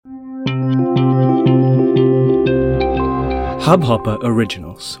Hubhopper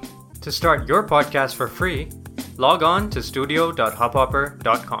Originals. To start your podcast for free, log on to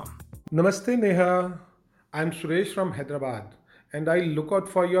studio.hubhopper.com. Namaste Neha, I'm Suresh from Hyderabad and I look out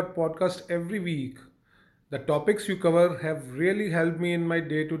for your podcast every week. The topics you cover have really helped me in my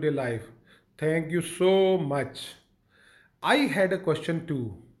day-to-day life. Thank you so much. I had a question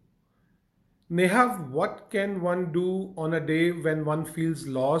too. Neha, what can one do on a day when one feels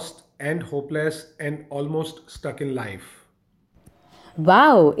lost and hopeless and almost stuck in life?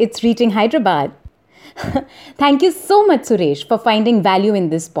 Wow, it's reaching Hyderabad. Thank you so much, Suresh, for finding value in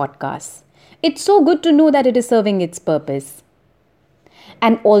this podcast. It's so good to know that it is serving its purpose.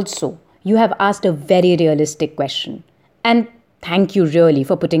 And also, you have asked a very realistic question. And thank you really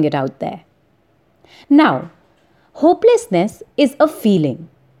for putting it out there. Now, hopelessness is a feeling.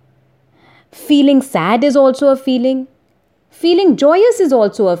 Feeling sad is also a feeling. Feeling joyous is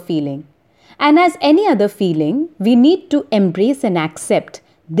also a feeling. And as any other feeling, we need to embrace and accept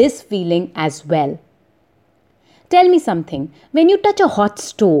this feeling as well. Tell me something. When you touch a hot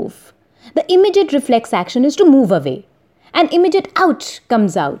stove, the immediate reflex action is to move away. An immediate ouch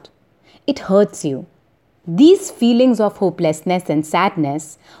comes out. It hurts you. These feelings of hopelessness and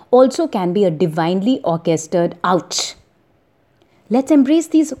sadness also can be a divinely orchestrated ouch. Let's embrace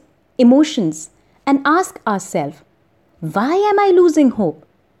these emotions and ask ourselves, why am I losing hope?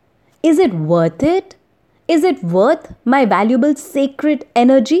 Is it worth it? Is it worth my valuable sacred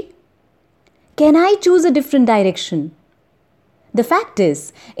energy? Can I choose a different direction? The fact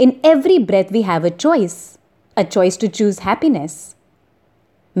is, in every breath we have a choice to choose happiness.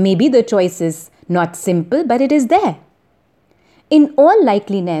 Maybe the choice is not simple, but it is there. In all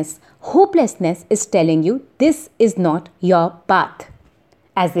likeliness, hopelessness is telling you this is not your path.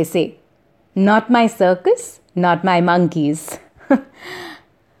 As they say, not my circus, not my monkeys.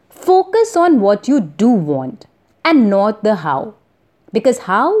 Focus on what you do want and not the how. Because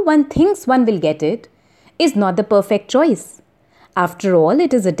how one thinks one will get it is not the perfect choice. After all,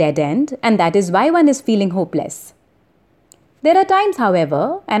 it is a dead end, and that is why one is feeling hopeless. There are times,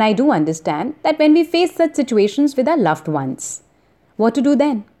 however, and I do understand, that when we face such situations with our loved ones, what to do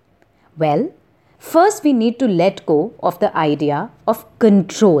then? Well, first we need to let go of the idea of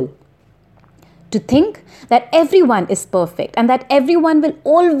control. To think that everyone is perfect and that everyone will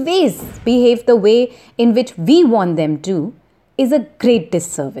always behave the way in which we want them to is a great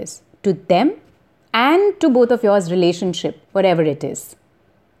disservice to them and to both of yours relationship, whatever it is.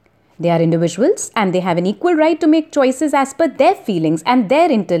 They are individuals and they have an equal right to make choices as per their feelings and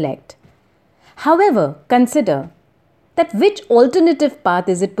their intellect. However, consider that which alternative path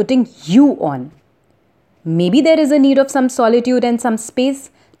is it putting you on? Maybe there is a need of some solitude and some space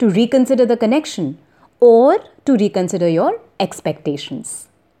to reconsider the connection or to reconsider your expectations.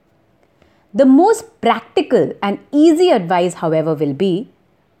 The most practical and easy advice, however, will be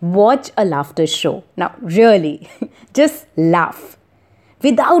watch a laughter show. Now, really, just laugh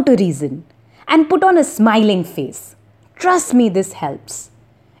without a reason and put on a smiling face. Trust me, this helps.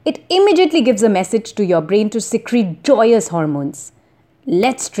 It immediately gives a message to your brain to secrete joyous hormones.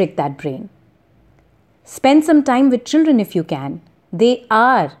 Let's trick that brain. Spend some time with children if you can. They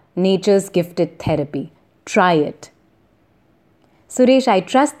are nature's gifted therapy. Try it. Suresh, I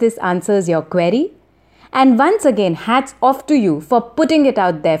trust this answers your query. And once again, hats off to you for putting it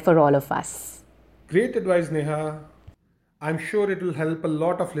out there for all of us. Great advice, Neha. I'm sure it will help a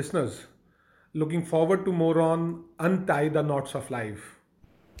lot of listeners. Looking forward to more on Untie the Knots of Life.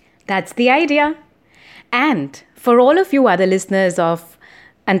 That's the idea. And for all of you other listeners of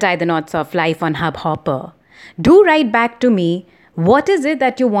Untie the Knots of Life on Hubhopper, do write back to me. What is it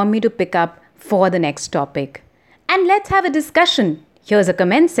that you want me to pick up for the next topic? And let's have a discussion. Here's a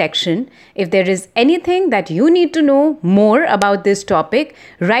comment section. If there is anything that you need to know more about this topic,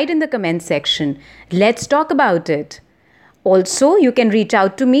 write in the comment section. Let's talk about it. Also, you can reach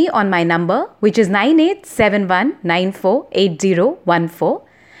out to me on my number, which is 9871948014.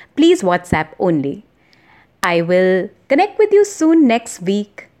 Please WhatsApp only. I will connect with you soon next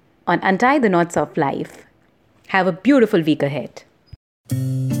week on Untie the Knots of Life. Have a beautiful week ahead.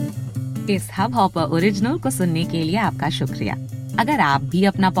 इस hub hopper original को सुनने के लिए आपका शुक्रिया। अगर आप भी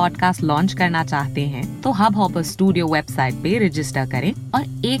अपना पॉडकास्ट लॉन्च करना चाहते हैं, तो हब हॉपर स्टूडियो वेबसाइट पे रजिस्टर करें और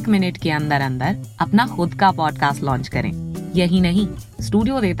 1 मिनट के अंदर अंदर अपना खुद का पॉडकास्ट लॉन्च करें। यही नहीं,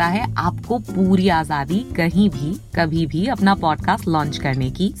 स्टूडियो देता है आपको पूरी आजादी कहीं भी कभी भी अपना पॉडकास्ट लॉन्च करने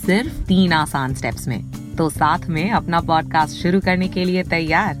की, सिर्फ 3 आसान स्टेप्स में। तो साथ में अपना पॉडकास्ट शुरू करने के लिए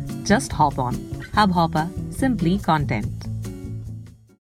तैयार? Just hop on hub hopper, simply content.